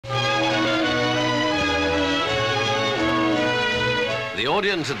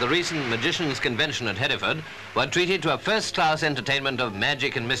audience at the recent Magicians' Convention at Hereford were treated to a first-class entertainment of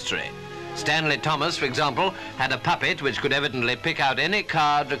magic and mystery. Stanley Thomas, for example, had a puppet which could evidently pick out any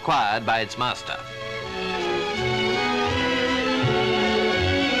card required by its master.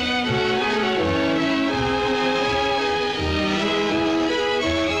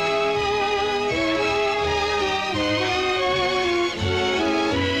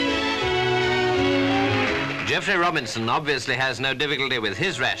 Geoffrey Robinson obviously has no difficulty with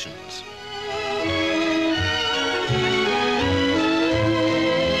his rations.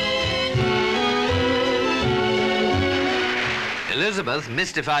 Elizabeth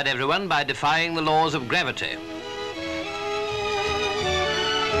mystified everyone by defying the laws of gravity.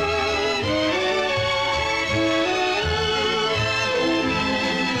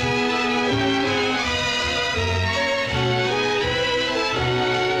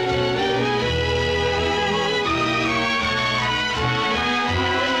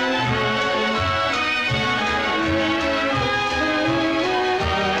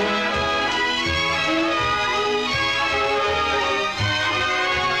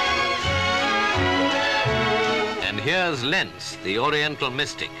 Here's Lentz, the Oriental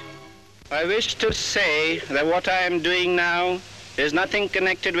mystic. I wish to say that what I am doing now is nothing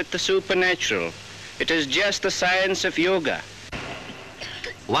connected with the supernatural. It is just the science of yoga.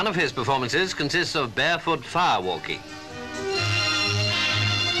 One of his performances consists of barefoot fire walking.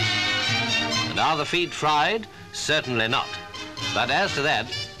 And are the feet fried? Certainly not. But as to that,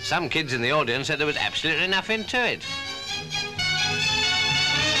 some kids in the audience said there was absolutely nothing to it.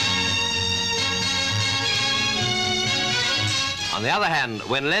 On the other hand,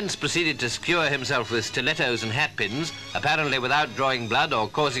 when Lentz proceeded to skewer himself with stilettos and hatpins, apparently without drawing blood or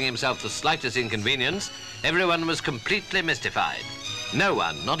causing himself the slightest inconvenience, everyone was completely mystified. No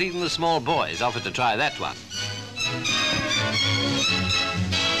one, not even the small boys, offered to try that one.